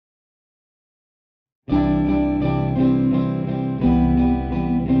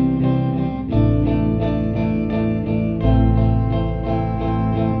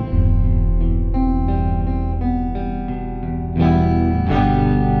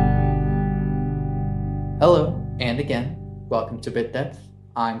And again, welcome to Bit Depth.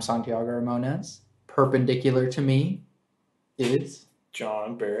 I'm Santiago Ramones. Perpendicular to me is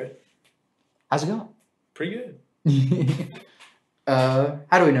John Barritt. How's it going? Pretty good.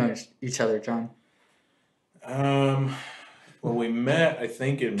 How do we know each other, John? Well, we met, I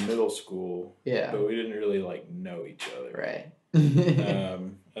think, in middle school. Yeah. But we didn't really, know each other. Right.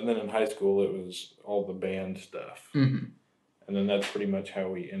 And then in high school, it was all the band stuff. Mm-hmm. And then that's pretty much how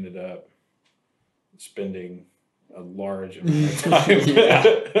we ended up spending a large amount of time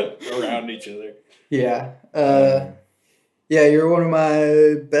around each other. Yeah. Yeah, you're one of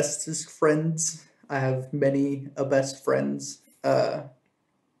my bestest friends. I have many best friends. But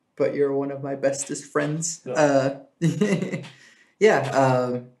you're one of my bestest friends. Yeah.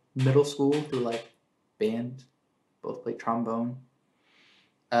 Middle school through band, both played trombone.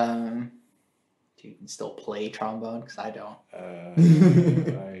 Do you still play trombone? Because I don't.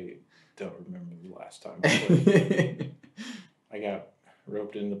 I don't remember the last time I played. I got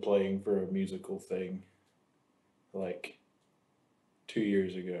roped into playing for a musical thing 2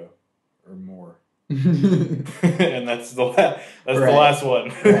 years ago or more. And that's the last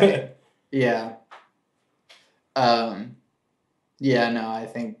one. Right. Yeah. Yeah, no, I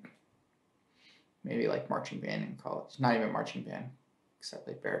think maybe marching band in college. Not even marching band, because I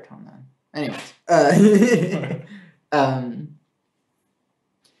played baritone then. Anyways.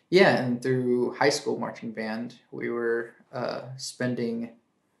 Yeah, and through high school marching band, we were spending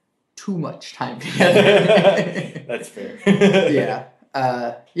too much time together. That's fair. Yeah.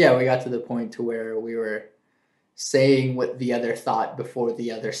 Yeah, we got to the point to where we were saying what the other thought before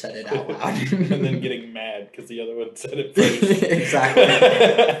the other said it out loud. And then getting mad because the other one said it first. Exactly.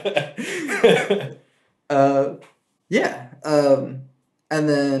 Yeah. And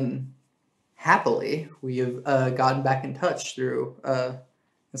then happily, we have gotten back in touch through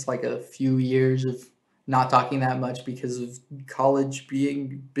it's a few years of not talking that much because of college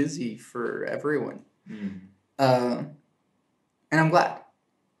being busy for everyone. And I'm glad.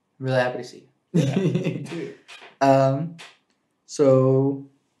 I'm really happy to see you. Yeah, me too. So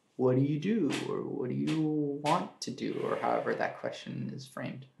what do you do, or what do you want to do, or however that question is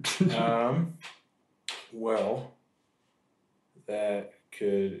framed? Well, that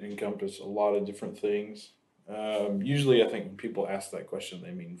could encompass a lot of different things. Usually I think when people ask that question,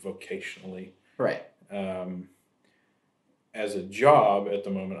 they mean vocationally. Right. As a job at the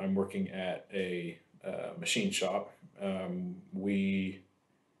moment, I'm working at a machine shop. We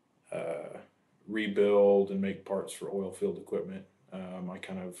rebuild and make parts for oil field equipment. I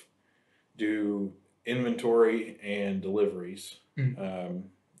kind of do inventory and deliveries,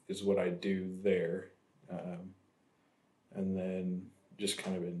 is what I do there. And then just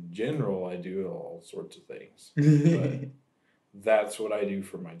kind of in general, I do all sorts of things. But that's what I do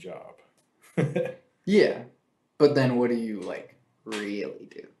for my job. Yeah. But then what do you really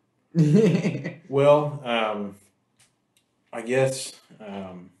do? Well, I guess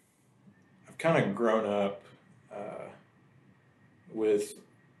I've kind of grown up with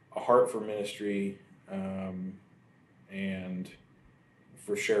a heart for ministry and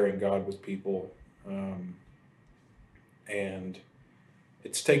for sharing God with people. And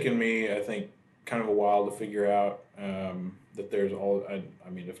it's taken me, I think, kind of a while to figure out that there's I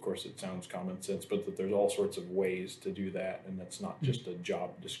mean, of course it sounds common sense, but that there's all sorts of ways to do that, and that's not just a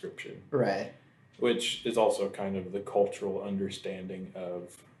job description. Right. Which is also kind of the cultural understanding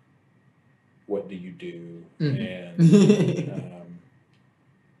of what do you do, and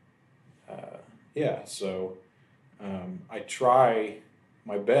yeah, so I try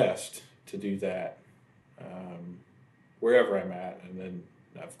my best to do that wherever I'm at, and then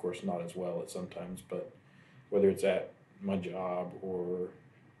of course not as well at sometimes, but whether it's at my job or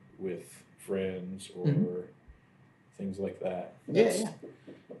with friends or things like that.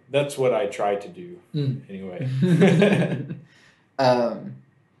 That's what I try to do anyway.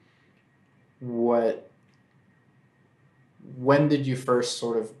 When did you first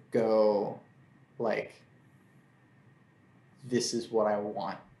sort of go this is what I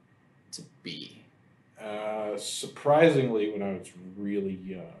want to be? Surprisingly, when I was really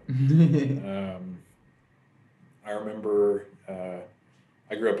young. I remember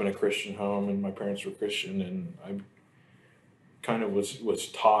I grew up in a Christian home, and my parents were Christian, and I kind of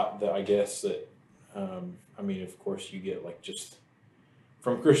was taught that, I guess, that I mean, of course you get just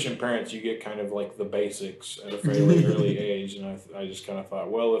from Christian parents, you get kind of the basics at a fairly early age, and I just kind of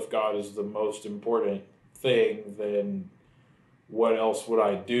thought, well, if God is the most important thing, then what else would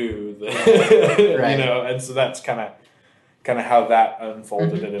I do? Right. And so that's kind of how that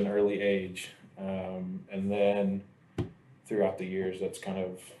unfolded at an early age, and then throughout the years, that's kind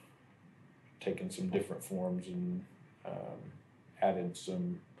of taken some different forms and added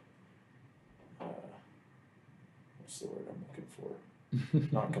some, what's the word I'm looking for?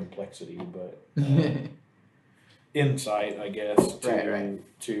 Not complexity, but insight, I guess,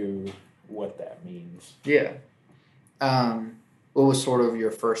 to what that means. Yeah. What was sort of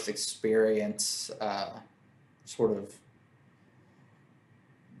your first experience, sort of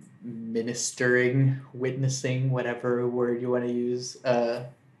ministering, witnessing, whatever word you want to use,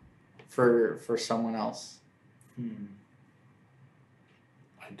 for someone else?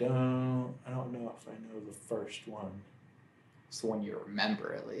 I don't know if I know the first one. It's the one you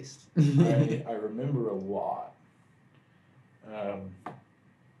remember, at least. I remember a lot. In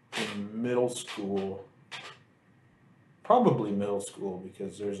middle school, probably middle school,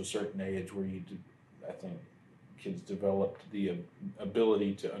 because there's a certain age where I think kids developed the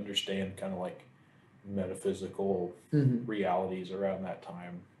ability to understand kind of like metaphysical realities around that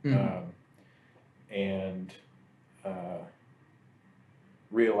time. And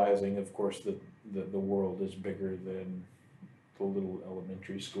realizing, of course, that the world is bigger than the little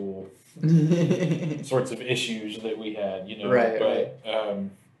elementary school sorts of issues that we had, or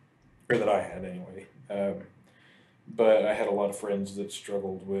that I had anyway. But I had a lot of friends that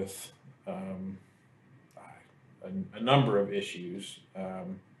struggled with a number of issues,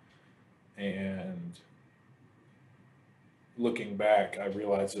 and looking back, I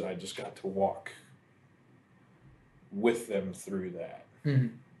realized that I just got to walk with them through that.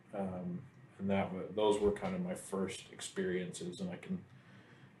 And those were kind of my first experiences, and I can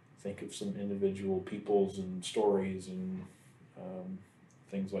think of some individual peoples and stories and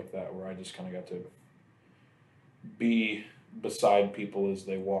things like that where I just kind of got to be beside people as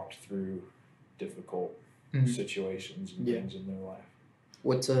they walked through difficult situations and things in their life.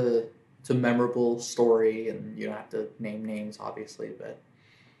 What's a memorable story, and you don't have to name names, obviously, but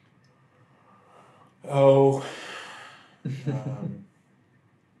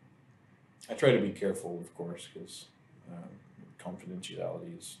I try to be careful, of course, because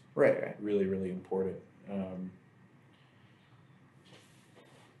confidentiality is really, really important.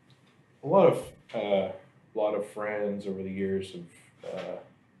 A lot of friends over the years have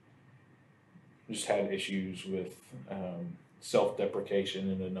just had issues with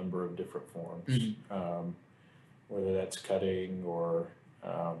self-deprecation in a number of different forms, whether that's cutting or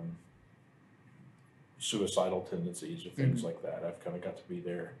suicidal tendencies or things like that. I've kind of got to be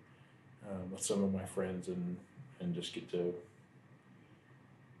there with some of my friends and just get to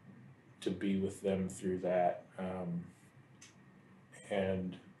be with them through that.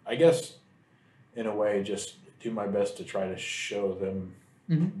 And I guess in a way just do my best to try to show them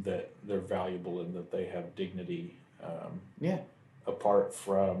that they're valuable and that they have dignity, apart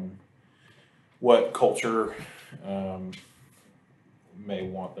from what culture may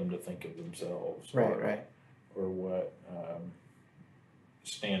want them to think of themselves, or what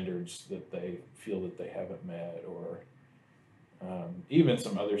standards that they feel that they haven't met, or even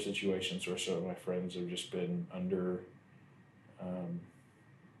some other situations where some of my friends have just been under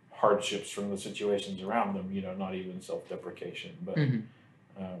hardships from the situations around them, not even self-deprecation, but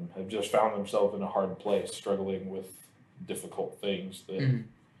have just found themselves in a hard place, struggling with difficult things that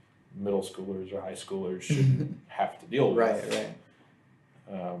middle schoolers or high schoolers shouldn't have to deal with.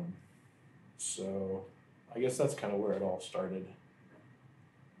 So I guess that's kind of where it all started.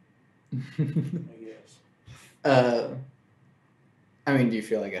 I guess. I mean, do you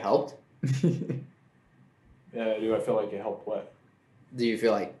feel like it helped? Do I feel like it helped what? Do you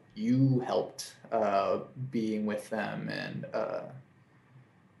feel like you helped being with them and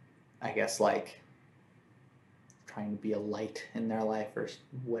I guess like trying to be a light in their life or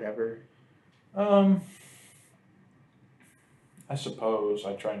whatever? I suppose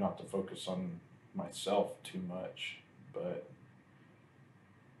I try not to focus on myself too much, but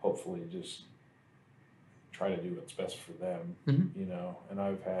hopefully just try to do what's best for them, and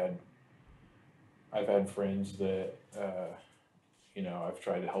I've had friends that I've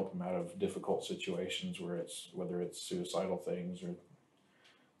tried to help them out of difficult situations whether it's suicidal things or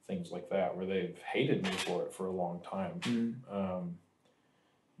things like that, where they've hated me for it for a long time.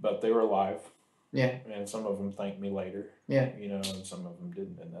 But they were alive. Yeah. And some of them thanked me later. Yeah. And some of them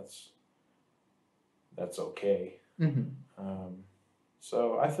didn't, and that's okay.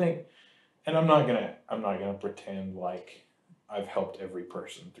 So I think, and I'm not gonna pretend like I've helped every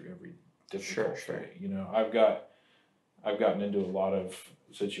person through every difficult thing. I've gotten into a lot of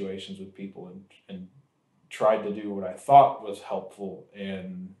situations with people and tried to do what I thought was helpful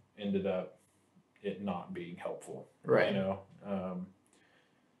and ended up it not being helpful.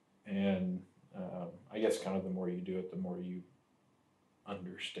 I guess kind of the more you do it, the more you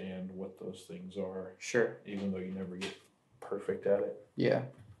understand what those things are, Sure. even though you never get perfect at it. Yeah.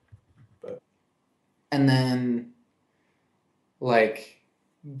 But And then, like,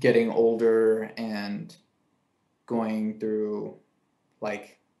 getting older and going through,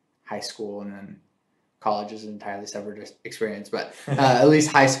 like, high school and then college is an entirely separate experience. But at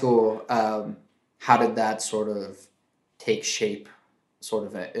least high school, how did that sort of take shape sort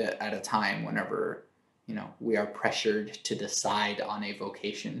of at a time whenever, we are pressured to decide on a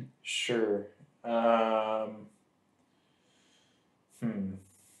vocation? Sure.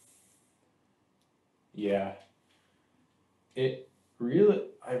 Yeah.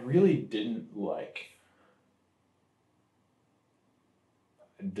 I really didn't like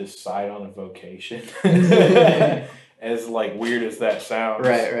decide on a vocation. As like weird as that sounds.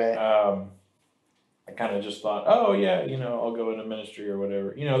 Right. I kind of just thought, oh yeah, I'll go into ministry or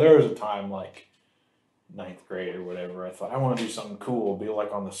whatever. There was a time like ninth grade or whatever. I thought I want to do something cool, be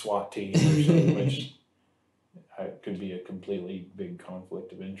like on the SWAT team or something, which could be a completely big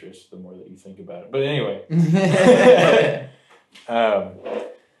conflict of interest the more that you think about it. But anyway,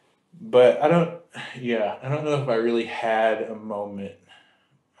 but I don't know if I really had a moment.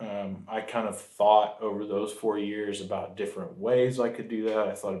 I kind of thought over those 4 years about different ways I could do that.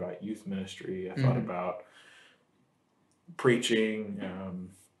 I thought about youth ministry. I thought about preaching.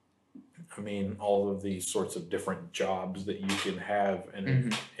 All of these sorts of different jobs that you can have.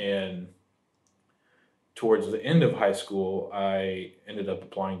 And towards the end of high school, I ended up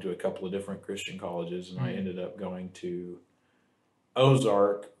applying to a couple of different Christian colleges, and I ended up going to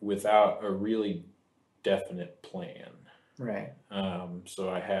Ozark without a really definite plan. Right. So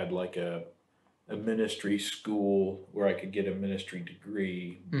I had like a ministry school where I could get a ministry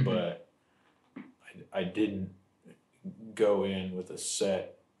degree, but I didn't go in with a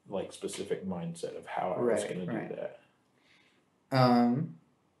set, like specific mindset of how I was going to do that.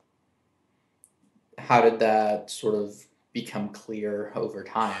 How did that sort of become clear over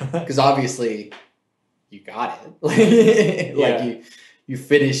time? Because obviously you got it. Like you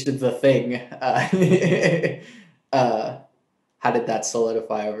finished the thing. How did that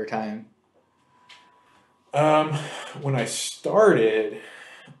solidify over time? When I started,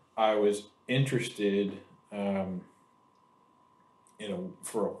 I was interested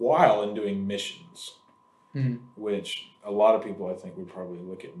for a while in doing missions, which a lot of people I think would probably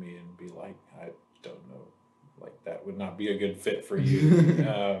look at me and be like, I don't know, like that would not be a good fit for you.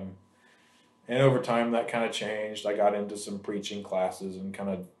 And over time that kind of changed. I got into some preaching classes and kind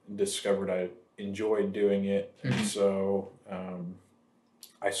of discovered I enjoyed doing it. And so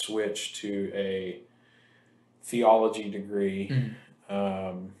I switched to a theology degree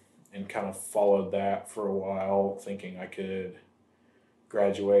and kind of followed that for a while, thinking I could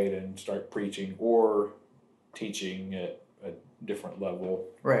graduate and start preaching or teaching at a different level.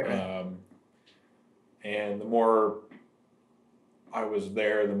 Right. And the more I was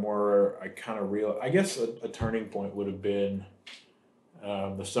there, the more I kind of realized, I guess a turning point would have been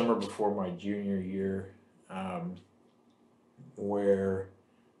the summer before my junior year, where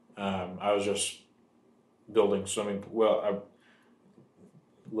I was just building swimming.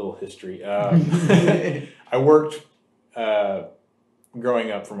 Little history. I worked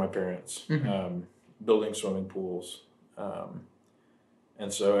growing up for my parents, building swimming pools.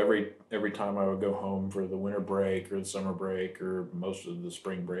 And so every time I would go home for the winter break or the summer break or most of the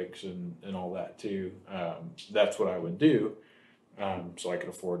spring breaks and all that too, that's what I would do, so I could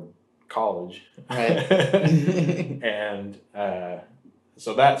afford college. Right. And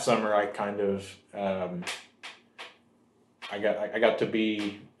so that summer I kind of I got to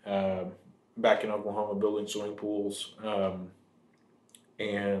be back in Oklahoma building swimming pools,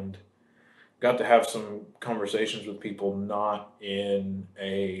 and got to have some conversations with people not in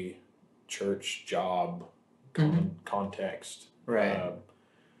a church job context. Right.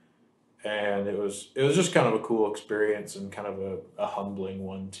 And it was just kind of a cool experience and kind of a humbling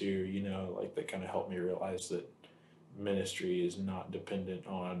one too, like that kind of helped me realize that ministry is not dependent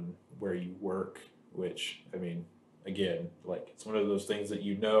on where you work, which, again, like it's one of those things that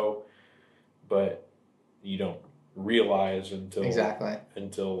but you don't realize until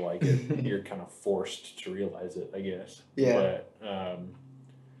like you're kind of forced to realize it, I guess. Yeah. But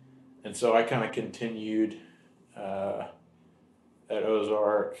and so I kind of continued at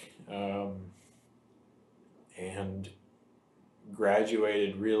Ozark and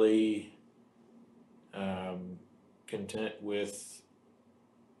graduated really content with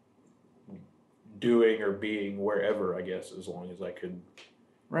doing or being wherever, I guess, as long as I could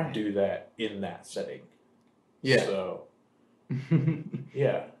do that in that setting. Yeah. So,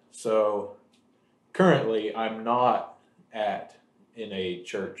 yeah. So currently I'm not at in a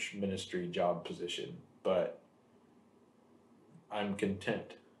church ministry job position, but I'm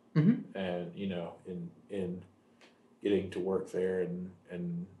content, Mm-hmm. and in getting to work there,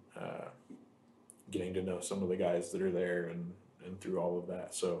 and getting to know some of the guys that are there, and through all of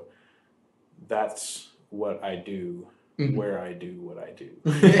that. So that's what I do, where I do what I do.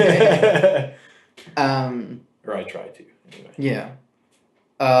 Or I try to, anyway. Yeah.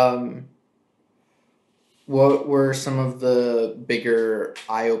 What were some of the bigger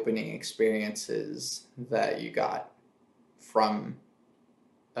eye-opening experiences that you got from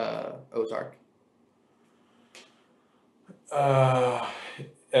Ozark?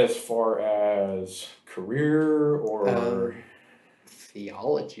 As far as career or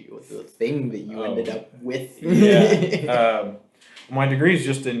theology was the thing that you ended up with. Yeah. My degree is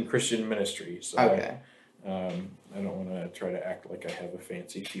just in Christian ministry, so Okay. I don't want to try to act like I have a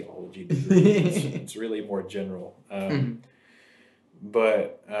fancy theology degree. It's really more general.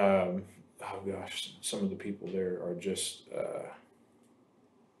 But oh gosh, some of the people there are just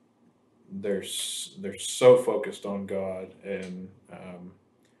they're so focused on God, and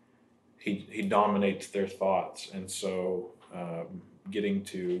he dominates their thoughts, and so getting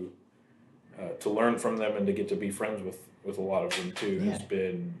to learn from them and to get to be friends with a lot of them too has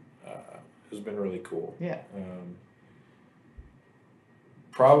been really cool. Yeah.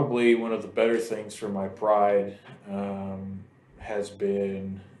 Probably one of the better things for my pride has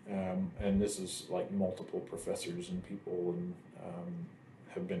been, and this is like multiple professors and people, and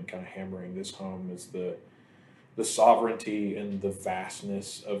have been kind of hammering this home, is the sovereignty and the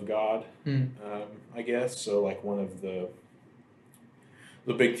vastness of God. I guess so. Like one of the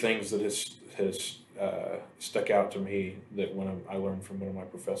big things that has stuck out to me, that when I learned from one of my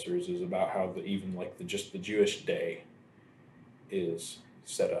professors, is about how even like the Jewish day is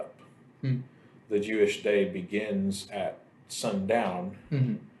set up. The Jewish day begins at sundown,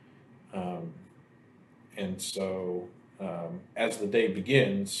 and so as the day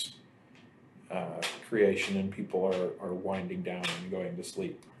begins, creation and people are winding down and going to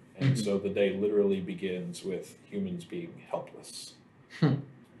sleep, and so the day literally begins with humans being helpless.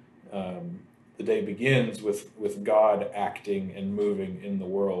 The day begins with God acting and moving in the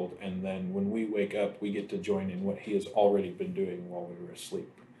world, and then when we wake up, we get to join in what He has already been doing while we were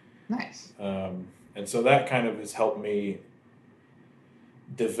asleep. Nice. And so that kind of has helped me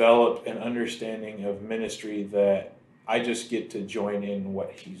develop an understanding of ministry, that I just get to join in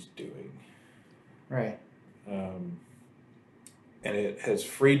what He's doing. Right. And it has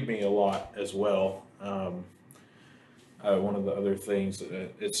freed me a lot as well. One of the other things,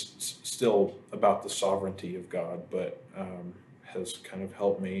 it's still about the sovereignty of God, but has kind of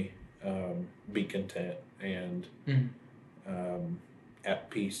helped me be content and at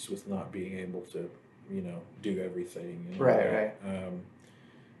peace with not being able to, do everything. Right.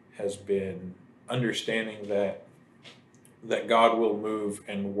 Has been understanding that God will move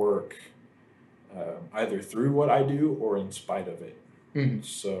and work either through what I do or in spite of it.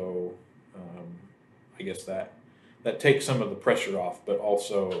 So I guess that takes some of the pressure off, but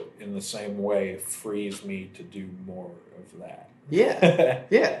also in the same way frees me to do more of that. Yeah.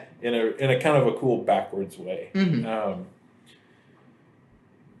 Yeah. In a kind of a cool backwards way.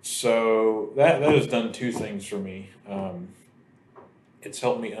 So that has done two things for me. It's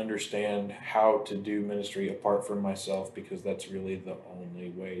helped me understand how to do ministry apart from myself, because that's really the only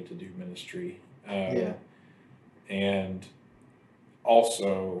way to do ministry. And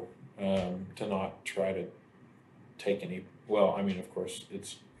also to not try to take any, well, I mean, of course,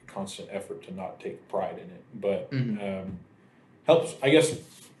 it's a constant effort to not take pride in it, but helps, I guess,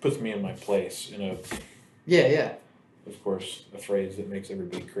 puts me in my place in a, of course, a phrase that makes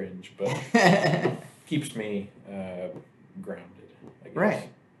everybody cringe, but keeps me grounded, I guess. Right.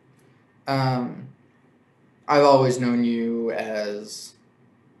 I've always known you as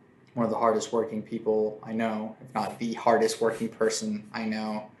one of the hardest working people I know, if not the hardest working person I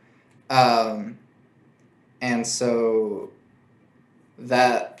know. And so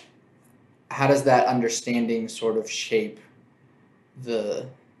how does that understanding sort of shape the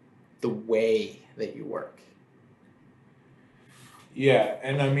way that you work? Yeah,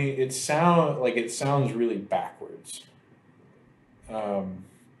 and I mean, it sounds really backwards.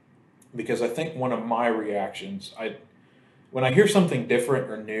 Because I think one of my reactions, when I hear something different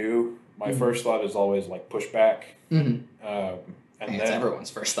or new, my first thought is always like pushback. And it's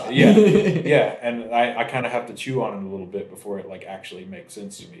everyone's first thought. Yeah, and I kind of have to chew on it a little bit before it like actually makes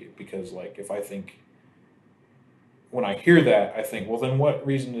sense to me, because like when I hear that, I think, well, then what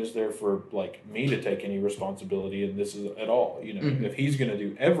reason is there for like me to take any responsibility in this at all? If He's going to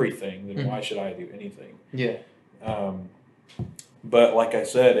do everything, then why should I do anything? Yeah. But like I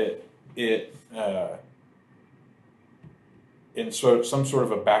said, it in some sort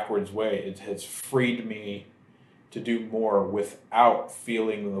of a backwards way, it has freed me to do more without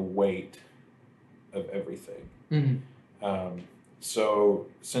feeling the weight of everything. Um, so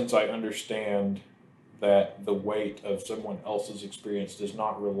since I understand that the weight of someone else's experience does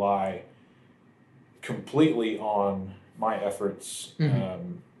not rely completely on my efforts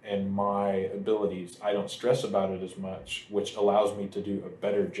and my abilities, I don't stress about it as much, which allows me to do a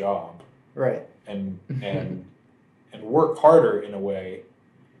better job, Right. and and work harder in a way,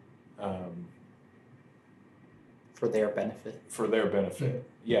 um, For their benefit. for their benefit.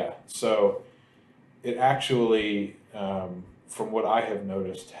 Yeah. So it actually, from what I have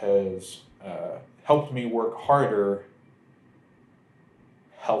noticed, has helped me work harder,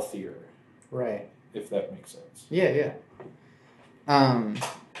 healthier, Right. if that makes sense. Yeah, yeah.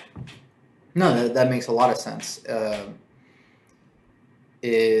 No, that makes a lot of sense.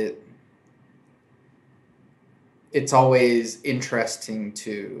 It's always interesting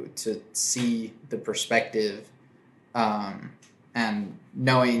to see the perspective, and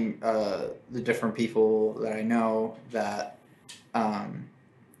knowing the different people that I know that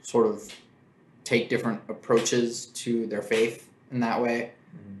sort of take different approaches to their faith in that way.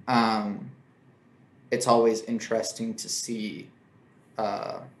 It's always interesting to see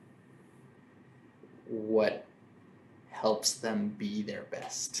what helps them be their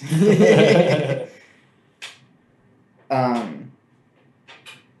best.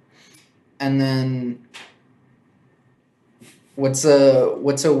 And then what's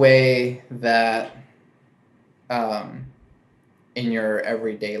a way that in your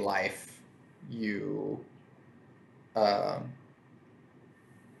everyday life you I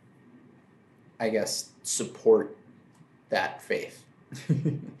guess support that faith?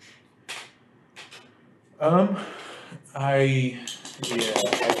 I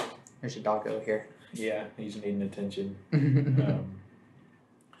There's a doggo here. yeah, he's needing attention.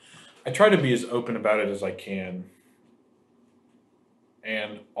 I try to be as open about it as I can,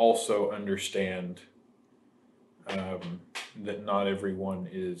 and also understand that not everyone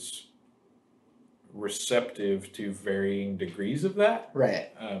is receptive to varying degrees of that. Right.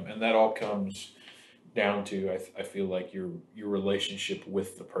 And that all comes down to I feel like your relationship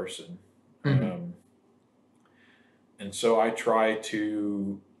with the person. And so I try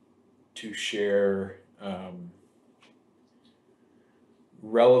to share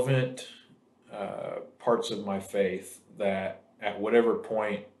relevant parts of my faith that at whatever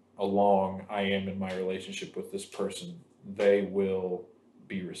point along I am in my relationship with this person, they will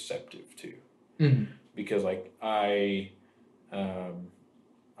be receptive to. Because I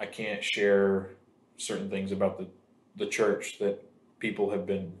can't share certain things about the church that people have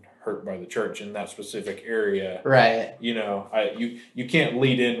been hurt by the church in that specific area. Right. You know, you can't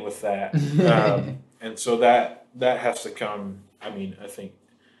lead in with that, and so that has to come. I mean, I think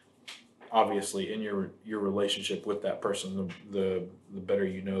obviously in your relationship with that person, the better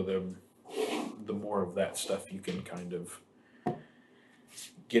you know them, the more of that stuff you can kind of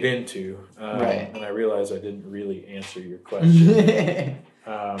get into. Right. And I realize I didn't really answer your question.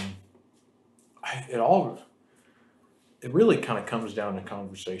 It really kind of comes down to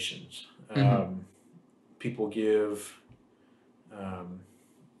conversations. People give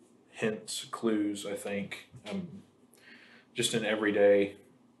hints, clues, I think, just in everyday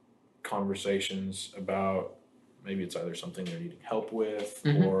conversations about maybe it's either something they're needing help with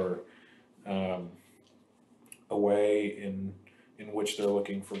or a way in which they're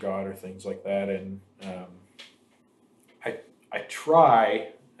looking for God or things like that. And I try,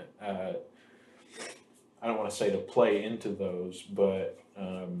 I don't want to say to play into those, but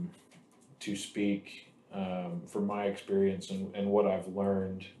to speak from my experience and what I've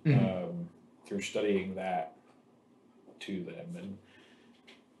learned through studying that to them. And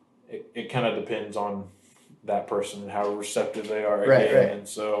it kind of depends on that person and how receptive they are again. Right. And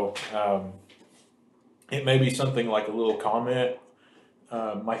so it may be something like a little comment.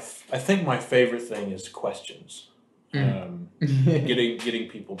 I think my favorite thing is questions. Getting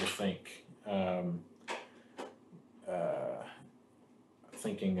people to think.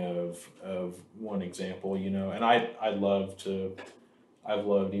 Thinking of one example, you know, and I've loved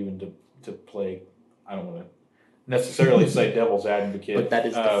even to play. I don't want to necessarily say devil's advocate, but that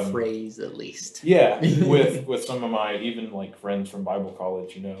is the phrase, at least. Yeah, with some of my even like friends from Bible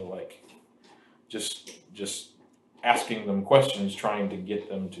college, you know, like just asking them questions, trying to get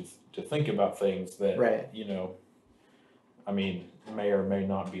them to think about things that right. You know, I mean, may or may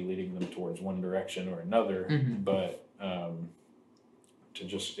not be leading them towards one direction or another, but to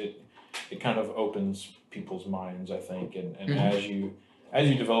just it kind of opens people's minds, I think, and Mm-hmm. as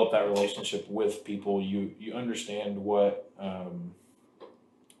you develop that relationship with people, you understand what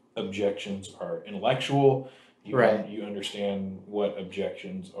objections are intellectual. Right. You understand what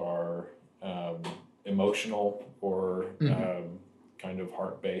objections are um, emotional or Mm-hmm. kind of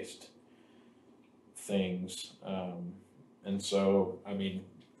heart based things. And so, I mean,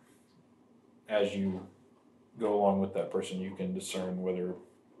 as you go along with that person, you can discern whether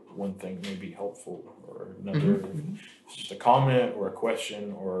one thing may be helpful or another. Mm-hmm. It's just a comment or a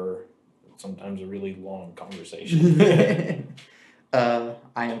question or sometimes a really long conversation. Mm-hmm.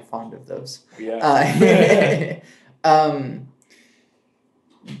 I am fond of those. Yeah. Um,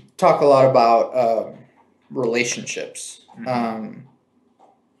 talk a lot about relationships. Hmm.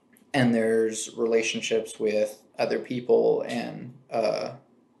 And there's relationships with other people and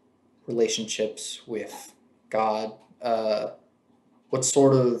relationships with God. What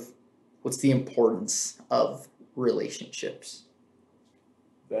sort of what's the importance of relationships?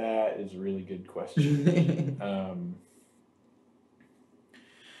 That is a really good question.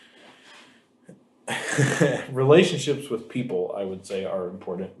 Relationships with people, I would say, are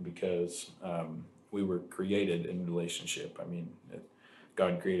important because we were created in relationship. I mean,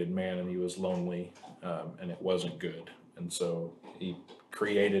 God created man and he was lonely and it wasn't good. And so he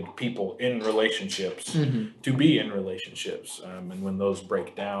created people in relationships Mm-hmm. to be in relationships. And when those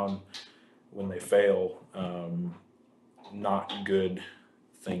break down, when they fail, not good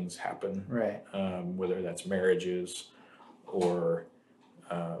things happen, Right. whether that's marriages or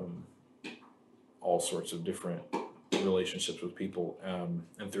um, all sorts of different relationships with people.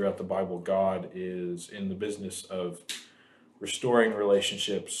 And throughout the Bible, God is in the business of restoring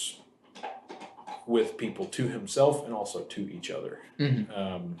relationships with people to himself and also to each other. Mm-hmm.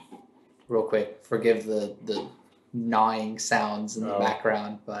 Um, Real quick, forgive the gnawing sounds in the oh,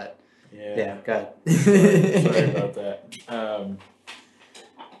 background, but yeah. yeah, good. Sorry about that.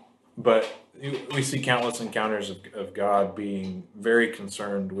 But we see countless encounters of God being very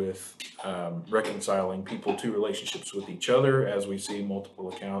concerned with reconciling people to relationships with each other, as we see multiple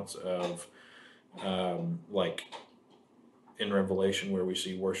accounts of, like in Revelation, where we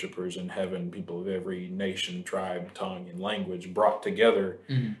see worshipers in heaven, people of every nation, tribe, tongue, and language brought together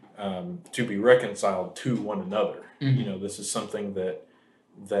Mm-hmm. to be reconciled to one another. You Mm-hmm. know, this is something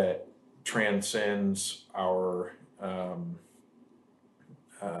that transcends our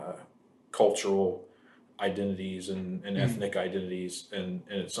uh, cultural identities and Mm-hmm. ethnic identities, and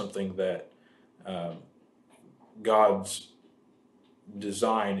it's something that um, God's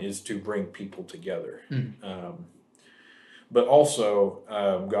design is to bring people together. Mm-hmm. Um, but also,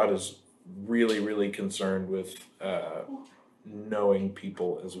 God is really, really concerned with knowing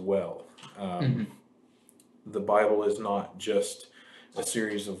people as well. Mm-hmm. The Bible is not just a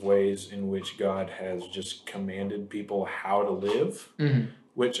series of ways in which God has just commanded people how to live, Mm-hmm.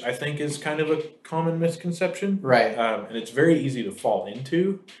 which I think is kind of a common misconception, Right. and it's very easy to fall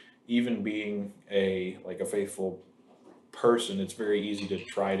into. Even being a faithful person, it's very easy to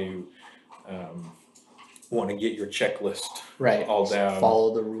try to um, want to get your checklist Right. all down,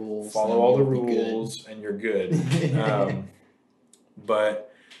 Follow the rules follow and all the you'll be good. rules, and you're good.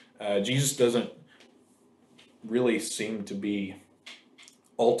 But Jesus doesn't really seem to be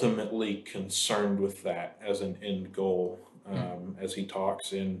ultimately concerned with that as an end goal. As he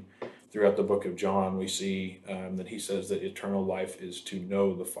talks in throughout the book of John, we see that he says that eternal life is to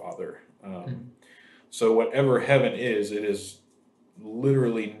know the Father. Mm-hmm. So whatever heaven is, it is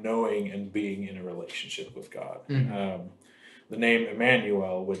literally knowing and being in a relationship with God. Mm-hmm. The name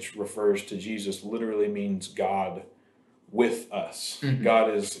Emmanuel, which refers to Jesus, literally means God with us. Mm-hmm.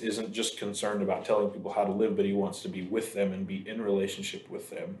 God isn't just concerned about telling people how to live, but he wants to be with them and be in relationship with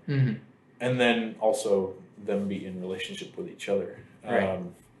them. Mm-hmm. And then also them be in relationship with each other. Right.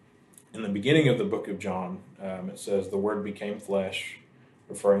 In the beginning of the book of John, it says, "The Word became flesh,"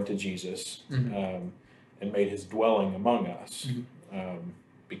 referring to Jesus, Mm-hmm. and made his dwelling among us, Mm-hmm.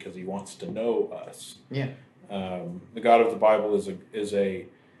 because he wants to know us. Yeah. The God of the Bible is a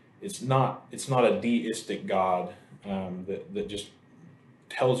it's not a deistic God that just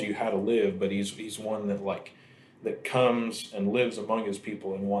tells you how to live, but he's one that comes and lives among his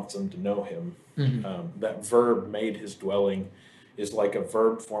people and wants them to know him. Mm-hmm. That verb "made his dwelling" is like a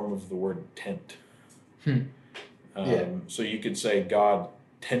verb form of the word "tent." Hmm. Yeah. So you could say God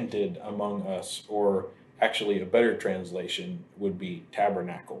tented among us, or actually a better translation would be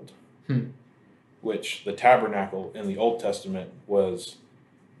tabernacled, Hmm. which the tabernacle in the Old Testament was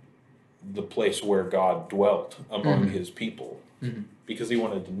the place where God dwelt among Mm-hmm. his people, Mm-hmm. because he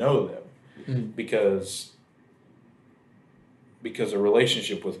wanted to know them, Mm-hmm. because a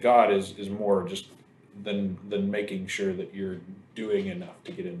relationship with God is more just than making sure that you're doing enough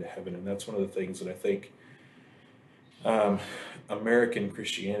to get into heaven. And that's one of the things that I think American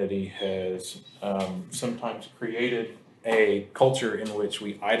Christianity has sometimes created a culture in which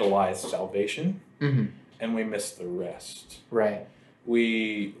we idolize salvation and we miss the rest. Right.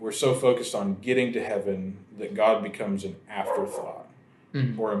 We're so focused on getting to heaven that God becomes an afterthought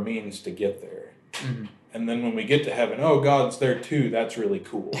or a means to get there. And then when we get to heaven, oh, God's there too. That's really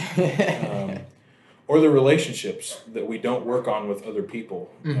cool. Or the relationships that we don't work on with other people.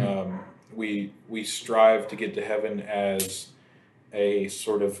 We strive to get to heaven as a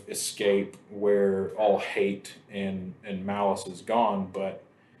sort of escape where all hate and malice is gone. But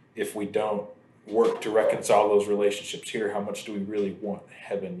if we don't work to reconcile those relationships here, how much do we really want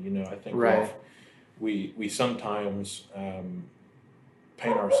heaven? You know, I think we sometimes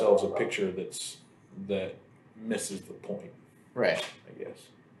paint ourselves a picture that misses the point. Right. I guess.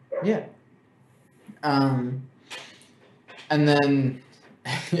 Yeah. And then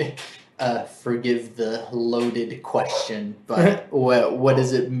forgive the loaded question, but what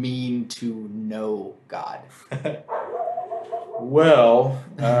does it mean to know God? Well,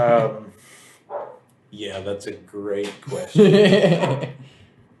 yeah, that's a great question.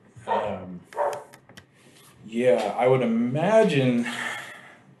 Yeah, I would imagine,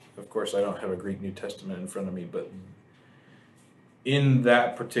 of course, I don't have a Greek New Testament in front of me, but in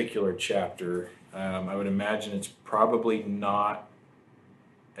that particular chapter, I would imagine it's probably not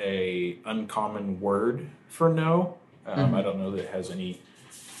a uncommon word for know. I don't know that it has any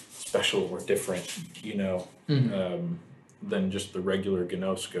special or different, than just the regular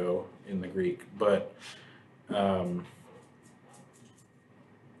gnosko in the Greek. But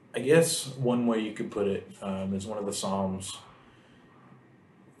I guess one way you could put it is one of the Psalms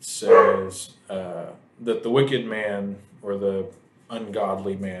says that the wicked man or the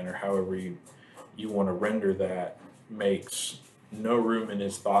ungodly man, or however you want to render that, makes no room in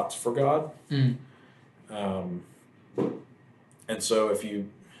his thoughts for God. And so if you,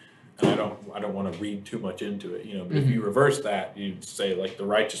 and I don't want to read too much into it, but if you reverse that, you'd say like the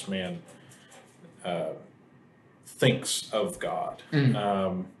righteous man thinks of God.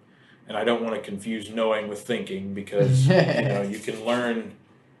 And I don't want to confuse knowing with thinking, because you can learn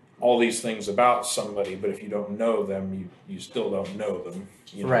all these things about somebody, but if you don't know them, you still don't know them.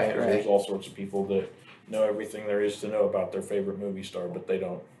 Right. There's all sorts of people that know everything there is to know about their favorite movie star, but they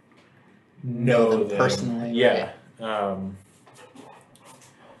don't know them personally. Yeah. Right.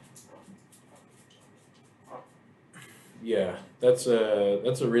 Yeah, that's a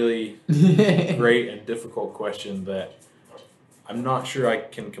really great and difficult question that I'm not sure I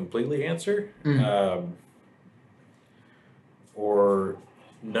can completely answer, or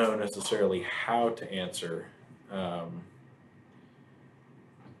know necessarily how to answer,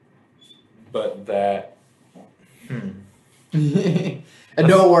 but that. And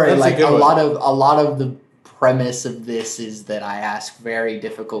don't worry, like a lot of the premise of this is that I ask very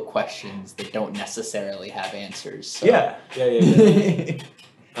difficult questions that don't necessarily have answers. So. Yeah.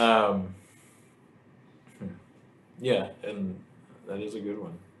 Yeah, and that is a good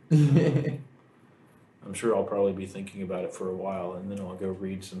one. I'm sure I'll probably be thinking about it for a while, and then I'll go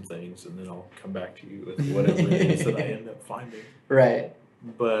read some things, and then I'll come back to you with whatever it is that I end up finding. Right.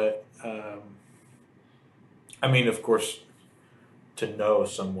 But, I mean, of course, to know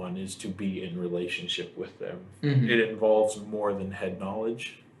someone is to be in relationship with them. It involves more than head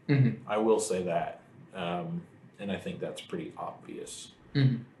knowledge. I will say that. And I think that's pretty obvious.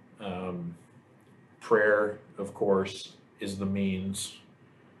 Prayer, of course, is the means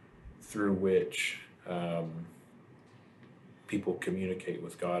through which people communicate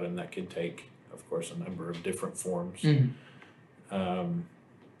with God, and that can take, of course, a number of different forms.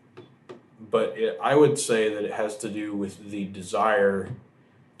 But I would say that it has to do with the desire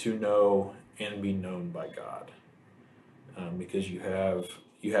to know and be known by God, because you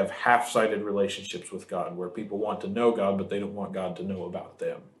have half-sided relationships with God where people want to know God, but they don't want God to know about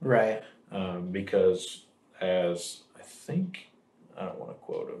them. Right. Because as I think, I don't want to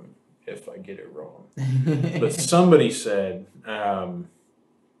quote him if I get it wrong, but somebody said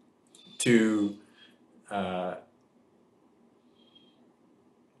to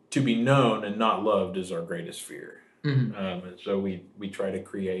be known and not loved is our greatest fear. And so we try to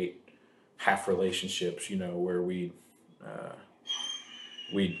create half relationships, where we're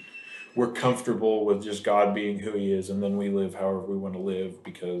comfortable with just God being who he is, and then we live however we want to live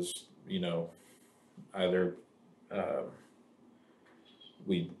because, either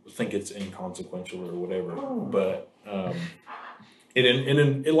we think it's inconsequential or whatever. But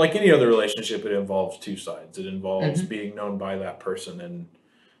it like any other relationship, it involves two sides. It involves being known by that person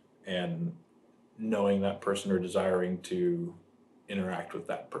and knowing that person or desiring to interact with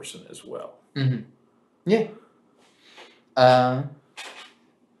that person as well. Mm-hmm. Yeah. Uh,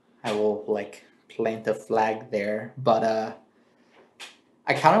 I will like plant a flag there, but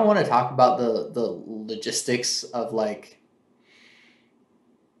I kind of want to talk about the logistics of like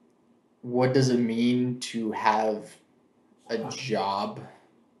what does it mean to have a job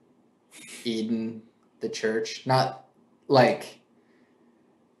in the church? Not like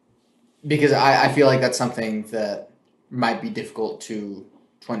because I feel like that's something that might be difficult to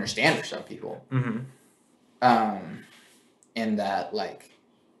understand for some people. Mm-hmm. In that like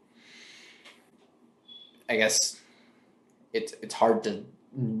I guess it's hard to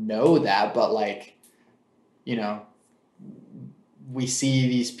know that, but like you know we see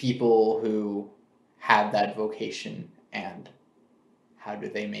these people who have that vocation and how do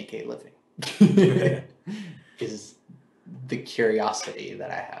they make a living is the curiosity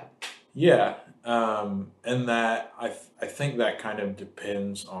that I have. Yeah, and that I think that kind of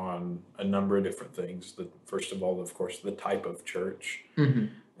depends on a number of different things. The first of all, of course, the type of church, Mm-hmm.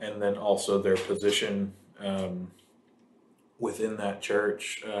 and then also their position within that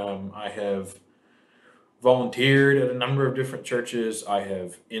church. I have volunteered at a number of different churches. I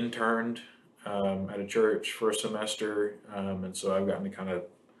have interned at a church for a semester, and so I've gotten to kind of,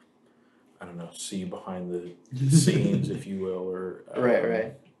 I don't know, see behind the scenes, if you will, or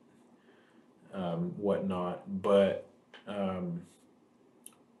Right. whatnot. But a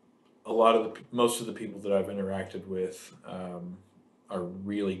lot of most of the people that I've interacted with are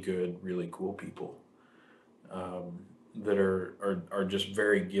really good, really cool people that are just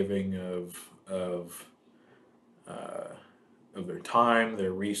very giving of their time,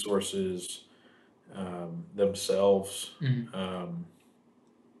 their resources, themselves. Mm-hmm.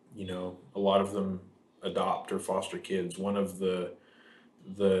 A lot of them adopt or foster kids. One of the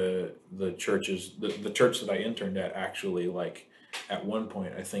churches, the church that I interned at, actually, like at one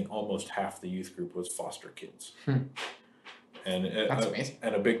point, I think almost half the youth group was foster kids. And That's amazing.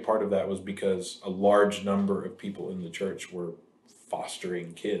 And a big part of that was because a large number of people in the church were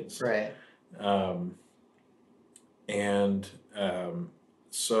fostering kids. Right. And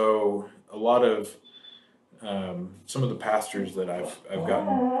so a lot of some of the pastors that I've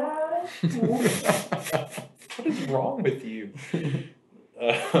gotten. What is wrong with you?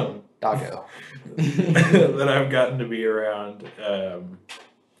 Doggo. That I've gotten to be around.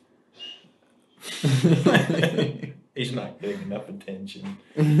 He's not getting enough attention.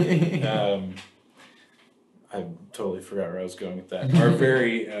 I totally forgot where I was going with that. Are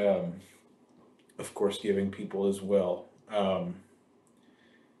very, of course, giving people as well.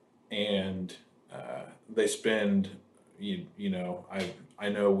 And they spend, I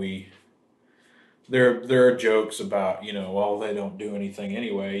know there are jokes about, well, they don't do anything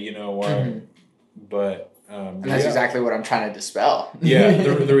anyway, but and that's exactly what I'm trying to dispel. Yeah,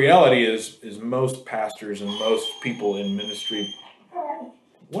 the reality is most pastors and most people in ministry.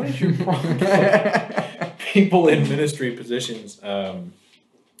 What is your problem? People in ministry positions,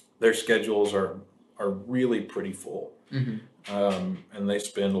 their schedules are really pretty full, and they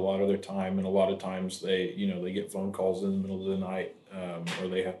spend a lot of their time, and a lot of times they get phone calls in the middle of the night, or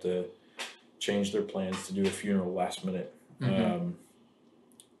they have to change their plans to do a funeral last minute,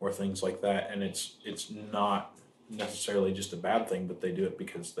 or things like that, and it's not necessarily just a bad thing, but they do it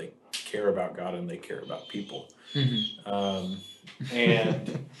because they care about God and they care about people.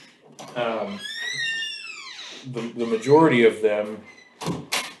 And the majority of them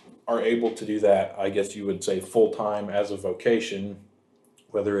are able to do that, I guess you would say, full-time as a vocation,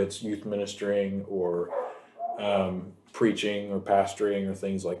 whether it's youth ministering or preaching or pastoring or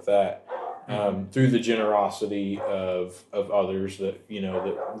things like that. Through the generosity of others that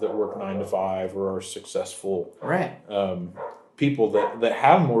that work 9 to 5 or are successful, right? People that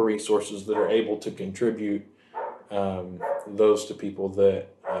have more resources that are able to contribute those to people that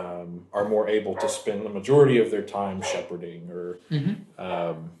are more able to spend the majority of their time shepherding or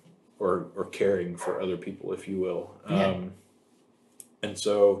caring for other people, if you will. And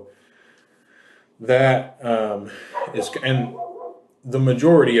so that is, and the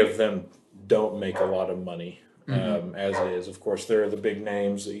majority of them don't make a lot of money as it is. Of course, there are the big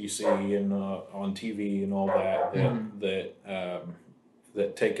names that you see in on TV and all that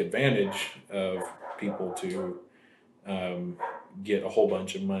that take advantage of people to get a whole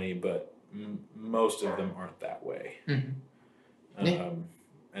bunch of money, but most of them aren't that way.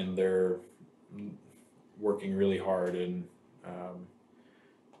 And they're working really hard and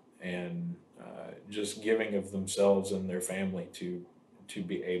just giving of themselves and their family to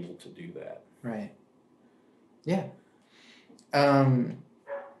be able to do that. Right. Yeah.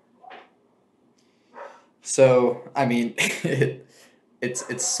 So, I mean,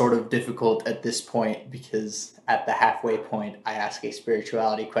 it's sort of difficult at this point because at the halfway point, I ask a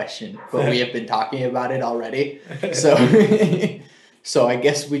spirituality question, but we have been talking about it already. So, so I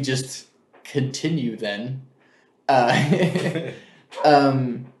guess we just continue then.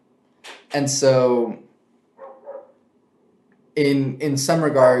 Um, and so, in some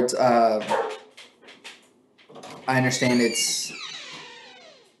regards, I understand it's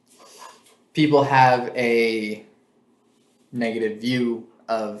people have a negative view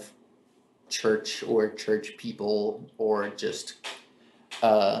of church or church people or just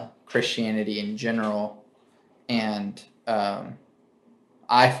Christianity in general, and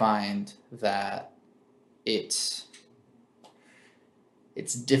I find that it's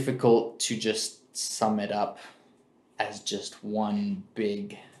difficult to just sum it up as just one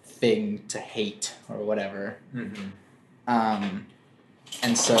big thing to hate or whatever.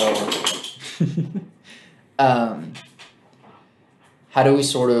 And so how do we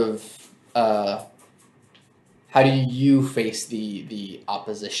sort of how do you face the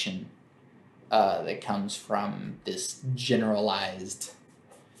opposition that comes from this generalized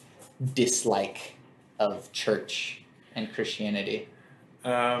dislike of church and Christianity?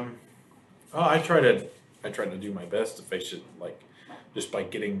 Well, I try to do my best to face it, like just by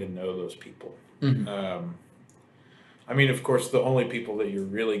getting to know those people. I mean, of course, the only people that you're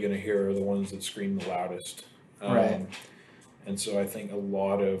really going to hear are the ones that scream the loudest. Right. And so I think a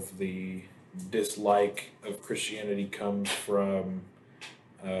lot of the dislike of Christianity comes from,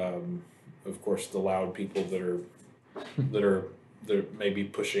 of course, the loud people that are maybe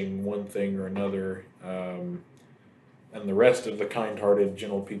pushing one thing or another, and the rest of the kind-hearted,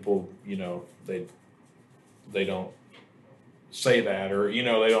 gentle people, they don't say that, or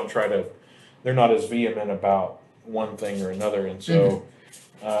they don't try to. They're not as vehement about one thing or another, and so.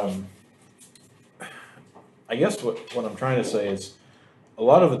 I guess what I'm trying to say is a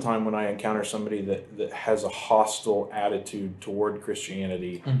lot of the time when I encounter somebody that has a hostile attitude toward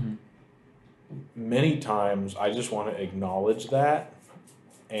Christianity, many times I just want to acknowledge that.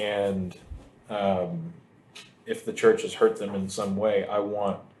 And if the church has hurt them in some way, I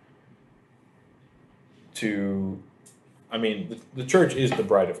want to. I mean, the church is the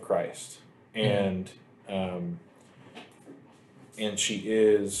bride of Christ. And she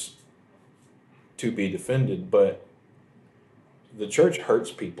is to be defended, but the church hurts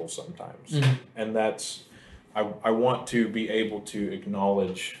people sometimes, and that's I want to be able to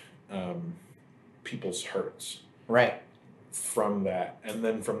acknowledge people's hurts, Right. from that, and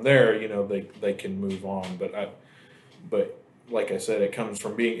then from there, they can move on. But like I said, it comes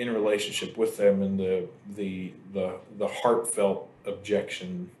from being in a relationship with them, and the heartfelt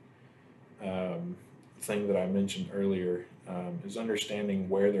objection thing that I mentioned earlier. Is understanding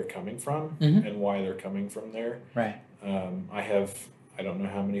where they're coming from and why they're coming from there. Right. I don't know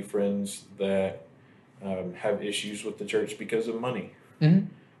how many friends that have issues with the church because of money,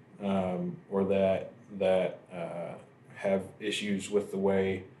 or that have issues with the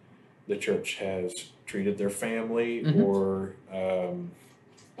way the church has treated their family, or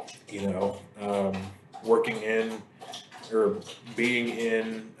working in or being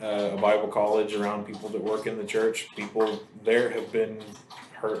in a Bible college around people that work in the church. People there have been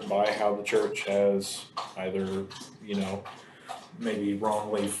hurt by how the church has either, maybe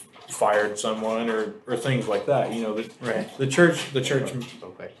wrongly fired someone, or things like that. Right. The church.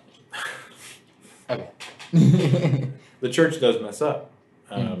 Okay. Okay. The church does mess up,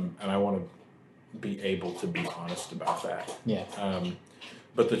 and I want to be able to be honest about that. Yeah.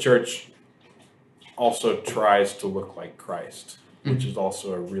 But the church also tries to look like Christ, which is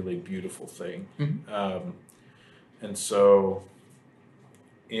also a really beautiful thing. And so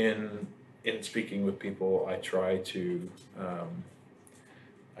in speaking with people, I try to,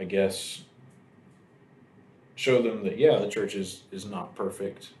 I guess, show them that, the church is not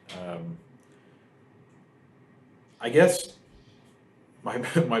perfect. I guess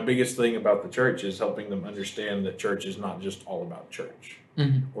my biggest thing about the church is helping them understand that church is not just all about church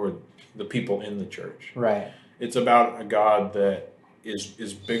or the people in the church. Right. It's about a God that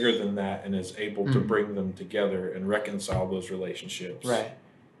is bigger than that and is able to bring them together and reconcile those relationships, Right.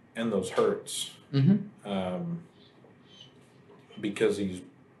 and those hurts, because he's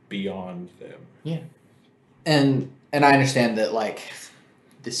beyond them. Yeah. And I understand that, like,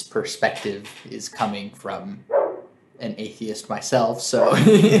 this perspective is coming from an atheist myself, so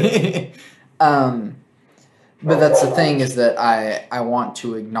but that's the thing, is that I want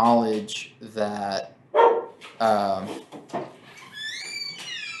to acknowledge that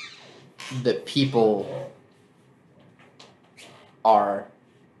that people are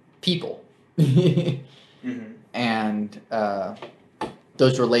people. Mm-hmm. and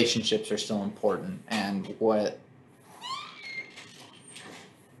those relationships are still important, and what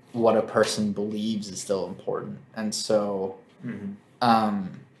a person believes is still important. And so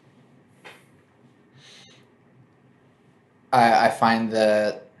I find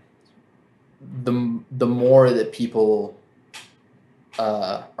that the more that people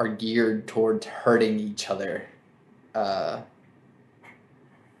are geared towards hurting each other,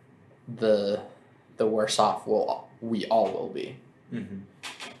 the worse off we all will be.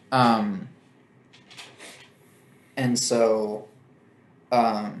 And so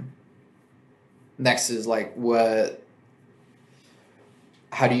next is like,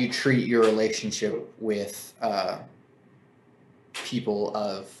 how do you treat your relationship with people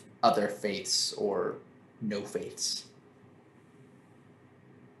of other faiths or no faiths?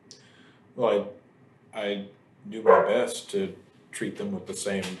 Well, I do my best to treat them with the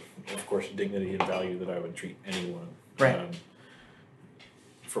same, of course, dignity and value that I would treat anyone. Right.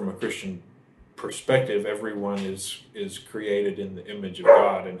 From a Christian perspective, everyone is created in the image of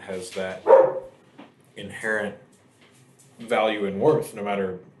God and has that inherent value and worth, no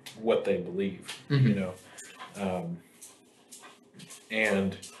matter what they believe.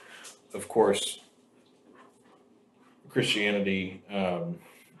 And of course, Christianity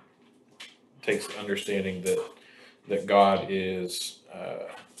takes the understanding that God is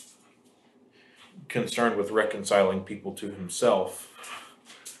concerned with reconciling people to himself,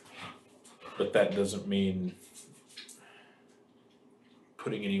 but that doesn't mean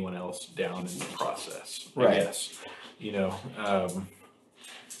putting anyone else down in the process. Right. I guess,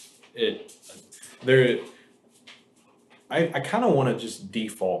 I kind of want to just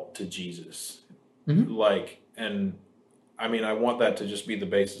default to Jesus, and I mean, I want that to just be the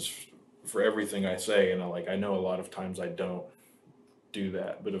basis for everything I say, and I know a lot of times I don't do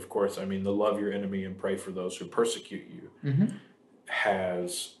that, but of course, I mean, the love your enemy and pray for those who persecute you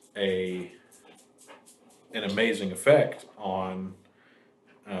has an amazing effect on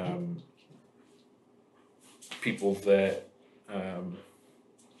people that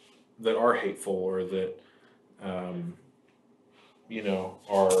are hateful or that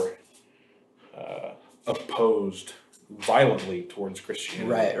are opposed violently towards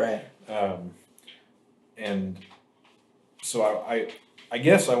Christianity. Right. And so I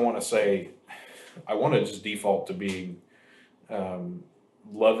guess I want to say I want to just default to being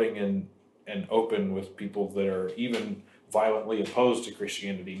loving and open with people that are even violently opposed to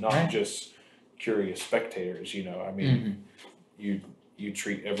Christianity, not just curious spectators. I mean, you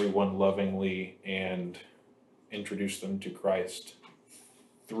treat everyone lovingly and introduce them to Christ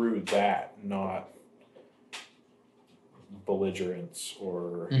through that, not belligerence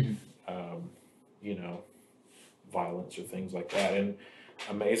or violence or things like that. And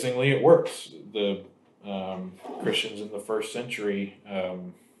amazingly, it works. The Christians in the first century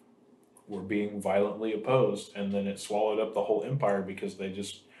were being violently opposed, and then it swallowed up the whole empire because they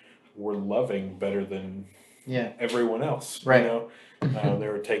just were loving better than everyone else. Right. They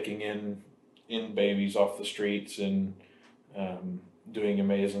were taking in babies off the streets and doing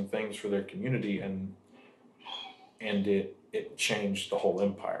amazing things for their community, and it changed the whole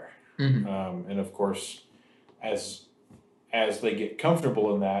empire. And of course, as they get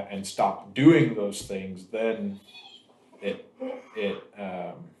comfortable in that and stop doing those things, then it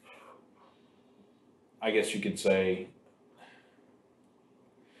I guess you could say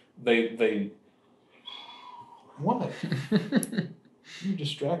they what? You're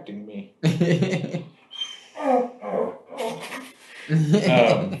distracting me.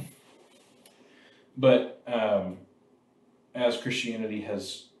 But as Christianity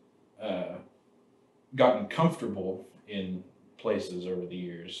has gotten comfortable in places over the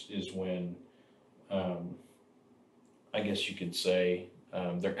years, is when I guess you could say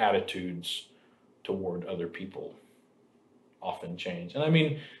their attitudes toward other people often change. And I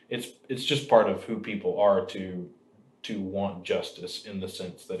mean, it's just part of who people are to want justice, in the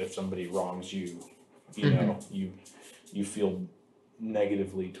sense that if somebody wrongs you, you feel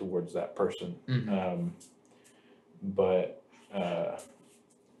negatively towards that person. But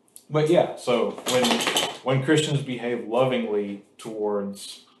yeah, so when Christians behave lovingly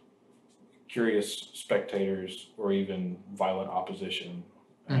towards curious spectators or even violent opposition,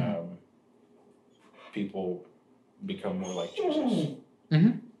 people become more like Jesus.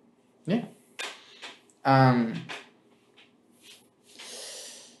 Yeah.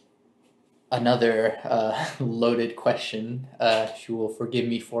 Another loaded question, she will forgive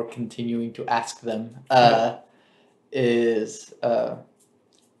me for continuing to ask them, is, I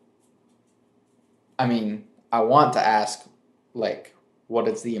mean, I want to ask, like, what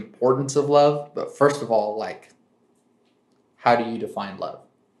is the importance of love, but first of all, like, how do you define love?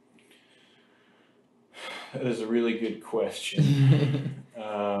 That is a really good question.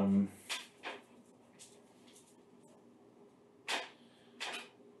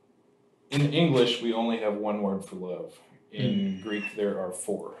 In English, we only have one word for love. In Greek, there are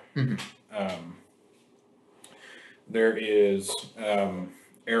four. There is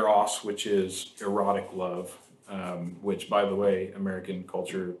eros, which is erotic love, which, by the way, American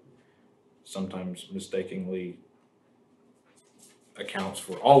culture sometimes mistakenly accounts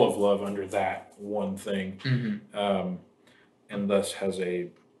for all of love under that one thing, and thus has a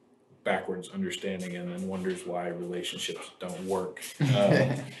backwards understanding and then wonders why relationships don't work.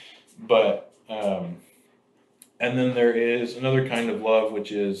 And then there is another kind of love,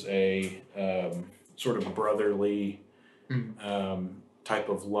 which is a sort of brotherly type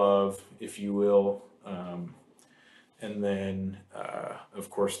of love, if you will. And then, of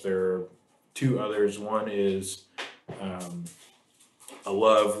course, there are two others. One is a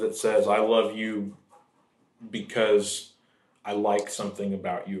love that says, I love you because I like something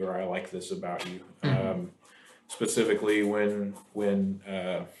about you, or I like this about you. Specifically, when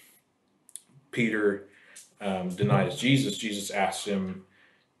Peter denies Jesus, Jesus asks him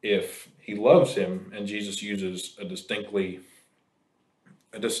if he loves him, and Jesus uses a distinct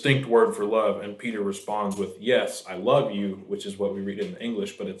word for love, and Peter responds with, yes, I love you, which is what we read in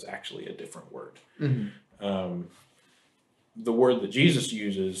English, but it's actually a different word. The word that Jesus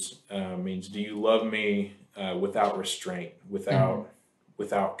uses means, do you love me without restraint,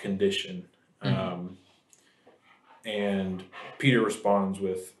 without condition? And Peter responds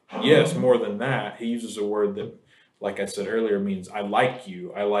with, yes, more than that. He uses a word that, like I said earlier, means I like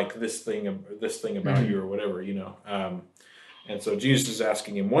you. I like this thing about you, or whatever, you know. And so Jesus is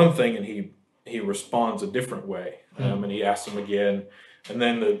asking him one thing, and he responds a different way. And he asks him again, and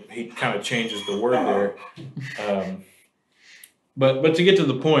then he kind of changes the word there. But to get to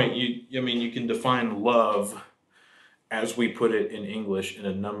the point, you can define love as we put it in English in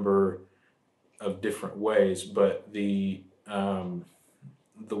a number of different ways, but the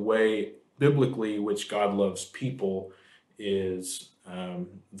way biblically which God loves people is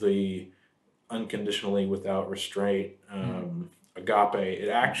the unconditionally, without restraint, agape. It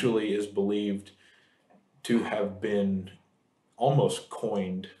actually is believed to have been almost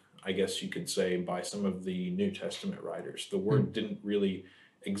coined, I guess you could say, by some of the New Testament writers. The word didn't really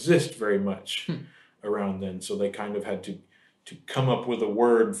exist very much around then, so they kind of had to come up with a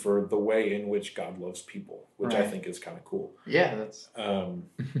word for the way in which God loves people, which I think is kind of cool. Yeah, that's...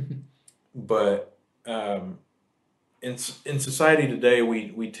 But in society today,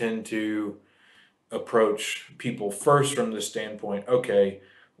 we tend to approach people first from the standpoint, okay,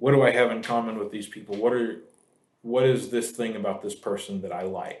 what do I have in common with these people? What is this thing about this person that I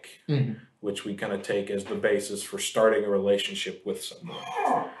like? Which we kind of take as the basis for starting a relationship with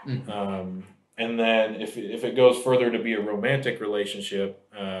someone. And then if it goes further to be a romantic relationship,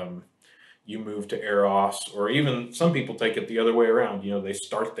 you move to eros, or even some people take it the other way around. You know, they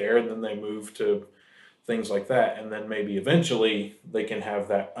start there and then they move to things like that. And then maybe eventually they can have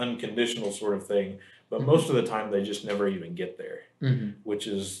that unconditional sort of thing. But most of the time they just never even get there, which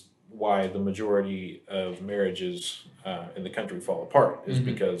is why the majority of marriages in the country fall apart, is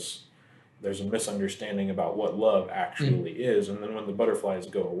because there's a misunderstanding about what love actually is. And then when the butterflies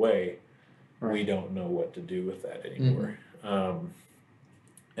go away, we don't know what to do with that anymore.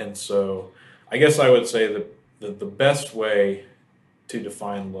 And so I guess I would say that the best way to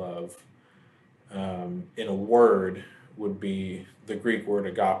define love in a word would be the Greek word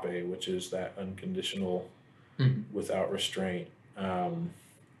agape, which is that unconditional, without restraint.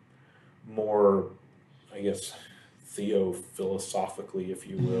 More, I guess, theophilosophically, if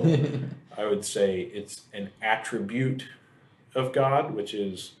you will, I would say it's an attribute of God, which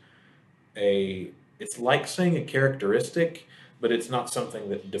is it's like saying a characteristic, but it's not something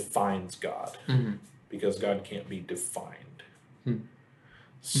that defines God, because God can't be defined.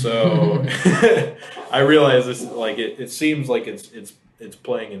 So I realize this, like it seems like it's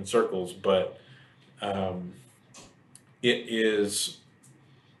playing in circles, but it is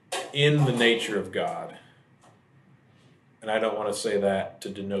in the nature of God. And I don't want to say that to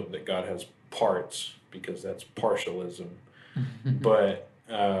denote that God has parts, because that's partialism. But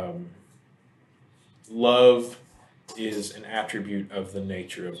love is an attribute of the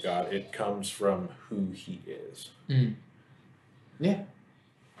nature of God. It comes from who he is. Yeah.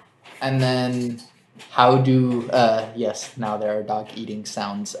 And then how do, yes, now there are dog eating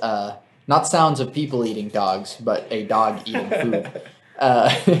sounds. Not sounds of people eating dogs, but a dog eating food.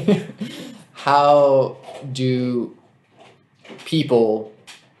 How do people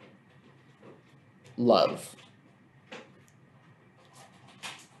love?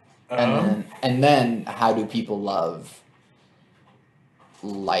 And then how do people love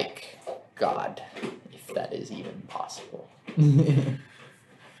like God, if that is even possible?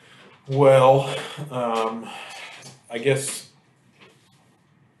 Well, I guess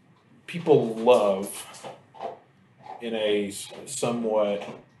people love in a somewhat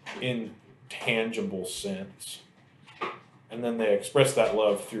intangible sense, and then they express that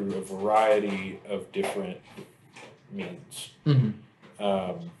love through a variety of different means.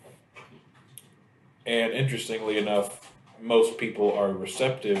 And interestingly enough, most people are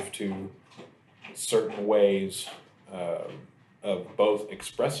receptive to certain ways of both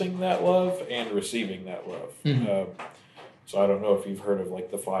expressing that love and receiving that love. So I don't know if you've heard of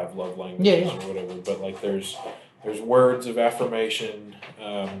like the 5 love languages or whatever, but like there's words of affirmation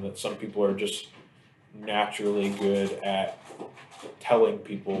that some people are just naturally good at telling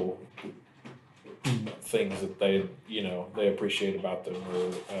people things that they appreciate about them,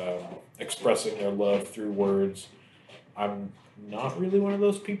 or expressing their love through words. I'm not really one of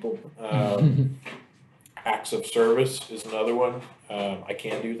those people. Acts of service is another one. I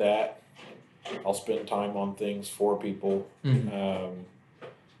can do that. I'll spend time on things for people.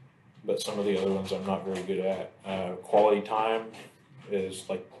 But some of the other ones I'm not very good at. Quality time is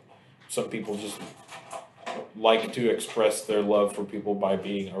like some people just like to express their love for people by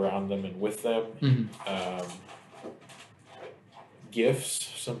being around them and with them.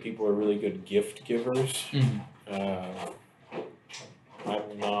 Gifts, some people are really good gift givers. I'm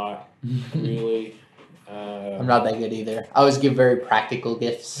not really. I'm not that good either. I always give very practical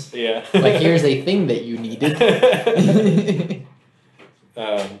gifts. Yeah. Like, here's a thing that you needed.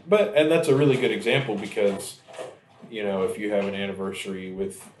 And that's a really good example because, if you have an anniversary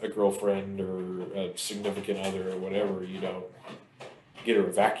with a girlfriend or a significant other or whatever, you don't get her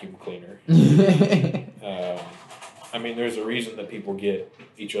a vacuum cleaner. I mean, there's a reason that people get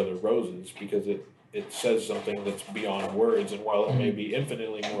each other roses, because it says something that's beyond words, and while it may be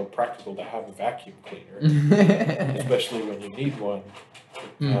infinitely more practical to have a vacuum cleaner, especially when you need one,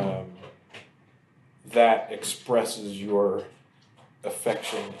 that expresses your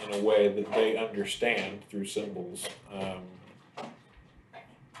affection in a way that they understand through symbols,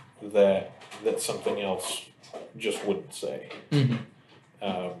 that something else just wouldn't say.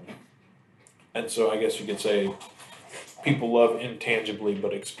 And so I guess you could say people love intangibly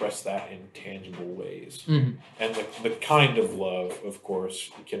but express that in tangible ways. And the kind of love, of course,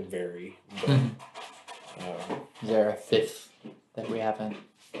 can vary. But, is there a 5th that we haven't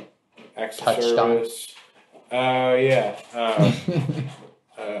acts of touched service?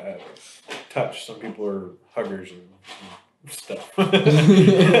 Touch. Some people are huggers and stuff.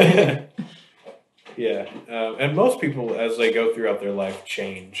 And most people, as they go throughout their life,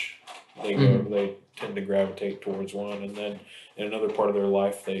 change. They tend to gravitate towards one, and then in another part of their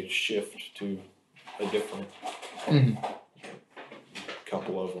life, they shift to a different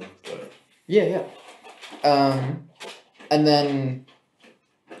couple of them. But. And then,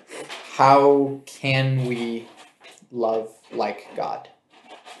 how can we love like God?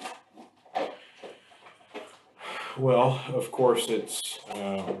 Well, of course, it's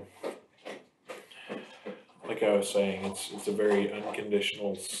like I was saying, it's a very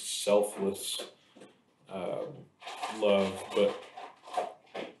unconditional, selfless love. But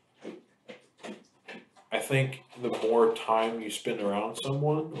I think the more time you spend around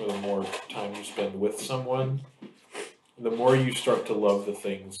someone, or the more time you spend with someone, the more you start to love the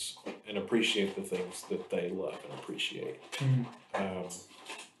things and appreciate the things that they love and appreciate.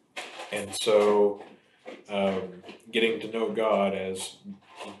 And so getting to know God, as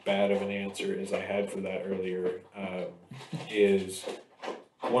bad of an answer as I had for that earlier, is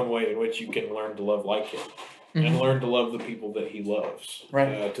one way in which you can learn to love like Him and learn to love the people that He loves.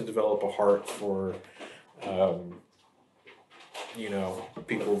 To develop a heart for,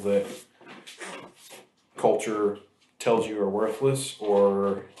 people that culture tells you are worthless,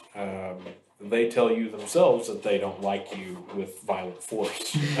 or they tell you themselves that they don't like you with violent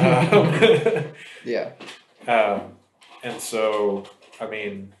force. And so, I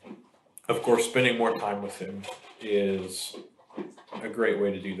mean, of course, spending more time with Him is a great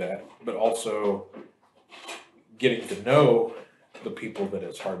way to do that, but also getting to know the people that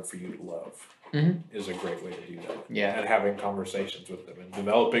it's hard for you to love is a great way to do that. And having conversations with them and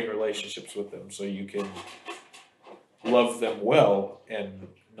developing relationships with them so you can love them well and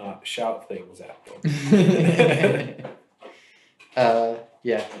not shout things at them.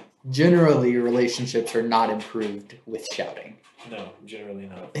 Generally, relationships are not improved with shouting. No, generally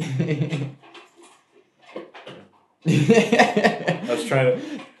not. I was trying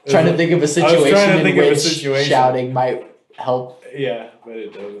to think of a situation in which shouting might help. Yeah, but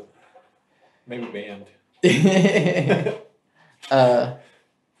it doesn't. Maybe band.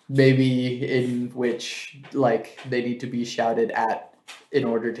 Maybe in which like they need to be shouted at in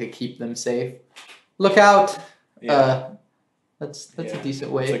order to keep them safe. Look out! Yeah. That's a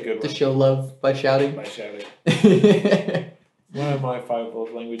decent way to show love by shouting. By shouting. One of my 5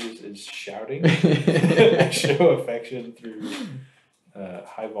 love languages is shouting. Show affection through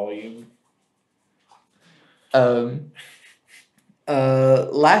high volume.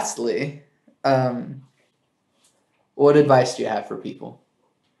 Lastly, what advice do you have for people?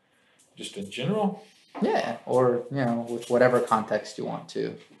 Just in general? Yeah, or with whatever context you want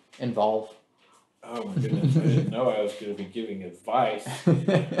to involve. Oh my goodness, I didn't know I was going to be giving advice. We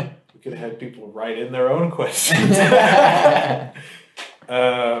could have had people write in their own questions.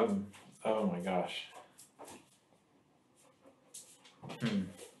 Oh my gosh.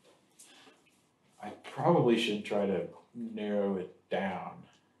 I probably should try to narrow it down.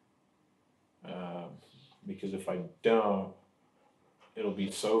 Because if I don't, it'll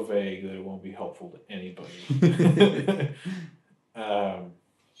be so vague that it won't be helpful to anybody.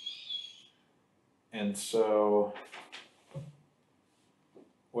 And so,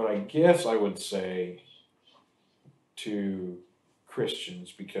 what I guess I would say to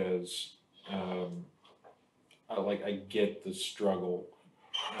Christians, because I get the struggle,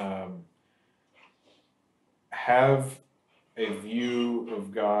 have a view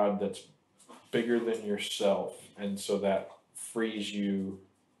of God that's bigger than yourself, and so that frees you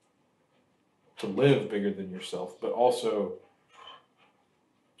to live bigger than yourself, but also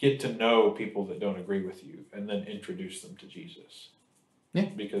get to know people that don't agree with you and then introduce them to Jesus. Yeah.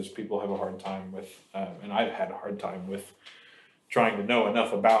 Because people have a hard time with, and I've had a hard time with trying to know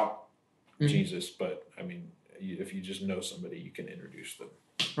enough about Jesus, but I mean, if you just know somebody, you can introduce them.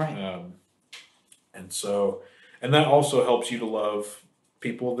 Right. And that also helps you to love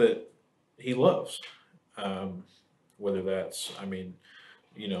people that he loves. Whether that's,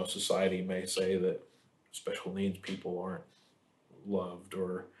 society may say that special needs people aren't loved,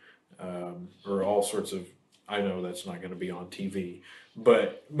 or all sorts of, I know that's not going to be on TV,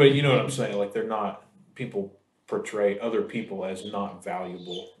 but you know what I'm saying? Like, they're not, people portray other people as not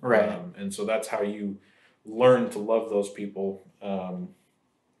valuable. Right. And so that's how you learn to love those people,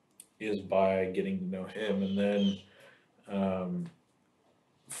 is by getting to know him. And then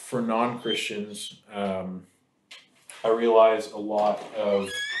for non-Christians, I realize a lot of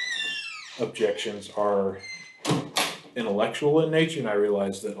objections are intellectual in nature, and I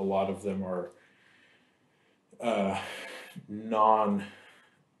realize that a lot of them are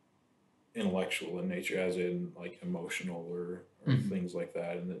non-intellectual in nature, as in like emotional or things like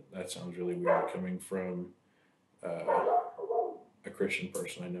that. And that sounds really weird coming from a Christian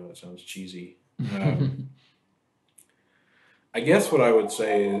person. I know it sounds cheesy. I guess what I would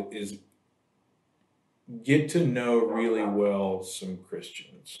say is get to know really well some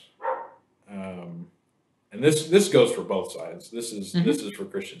Christians. And this goes for both sides. This is for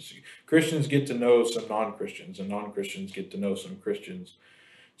Christians. Christians get to know some non-Christians, and non-Christians get to know some Christians,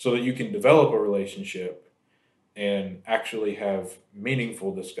 so that you can develop a relationship and actually have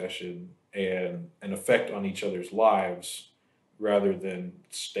meaningful discussion and an effect on each other's lives, rather than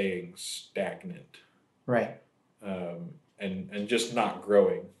staying stagnant. Right. And just not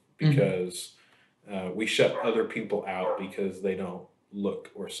growing, because we shut other people out because they don't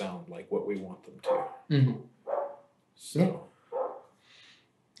look or sound like what we want them to. So,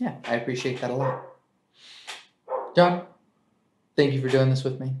 yeah, I appreciate that a lot. John, thank you for doing this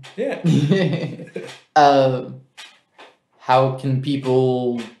with me. Yeah. How can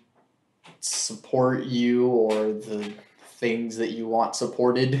people support you, or the things that you want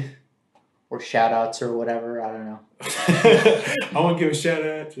supported, or shout outs or whatever? I don't know. I want to give a shout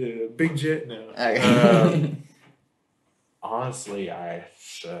out to Big Jet now. Okay. Honestly, I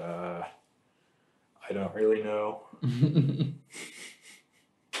don't really know.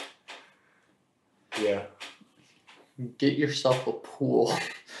 Yeah. Get yourself a pool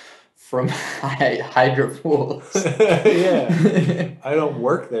from Hydro Pools. Yeah. I don't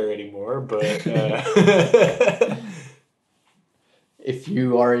work there anymore, but if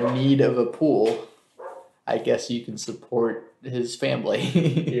you are in need of a pool, I guess you can support his family.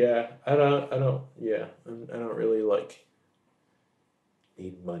 Yeah, I don't really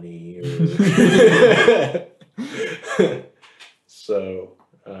need money, or so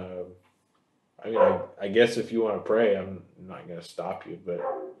I guess if you want to pray, I'm not going to stop you, but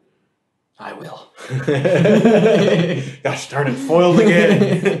I will. Gosh darn it, foiled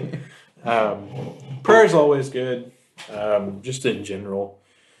again. Prayer is always good. Just in general,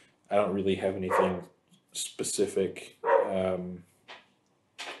 I don't really have anything specific.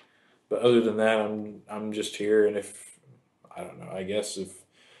 But other than that, I'm just here, and if I don't know, I guess if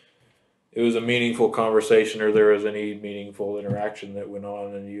it was a meaningful conversation or there was any meaningful interaction that went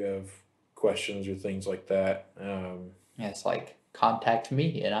on, and you have questions or things like that. Yeah, it's like contact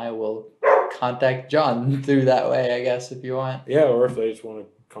me, and I will contact John through that way, I guess, if you want. Yeah, or if they just want to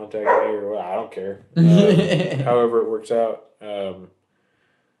contact me, or I don't care. However it works out.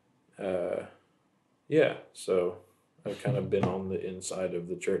 Yeah, so I've kind of been on the inside of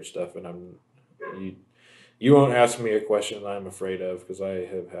the church stuff, and you won't ask me a question that I'm afraid of, because I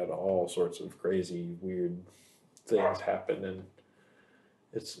have had all sorts of crazy, weird things happen, and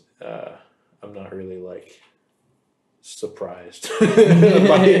it's I'm not really like surprised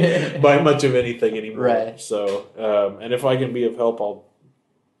by much of anything anymore. Right. So, and if I can be of help, I'll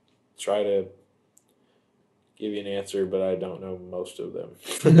try to give you an answer, but I don't know most of them.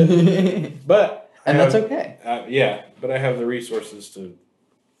 And that's okay. Yeah, but I have the resources to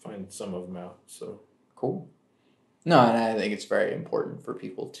find some of them out. So cool. No, and I think it's very important for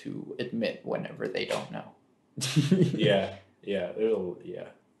people to admit whenever they don't know. yeah.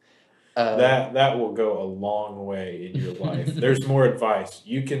 That will go a long way in your life. There's more advice.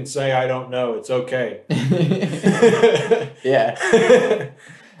 You can say I don't know. It's okay. Yeah.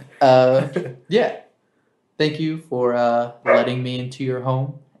 Yeah. Thank you for letting me into your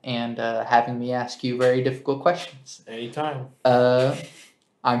home and having me ask you very difficult questions. Anytime.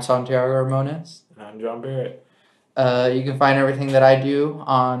 I'm Santiago Ramones. And I'm John Barritt. You can find everything that I do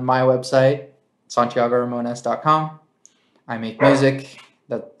on my website, santiagoramones.com. I make music.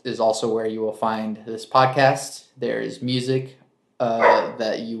 That is also where you will find this podcast. There is music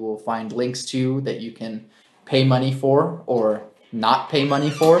that you will find links to that you can pay money for or not pay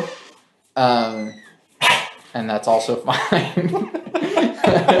money for. And that's also fine.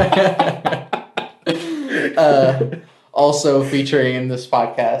 Also featuring in this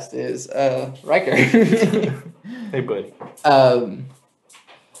podcast is Riker. Hey, buddy.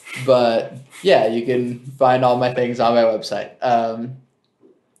 But yeah, you can find all my things on my website.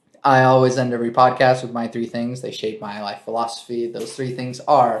 I always end every podcast with my 3 things. They shape my life philosophy. Those 3 things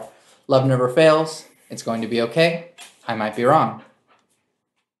are: love never fails. It's going to be okay. I might be wrong.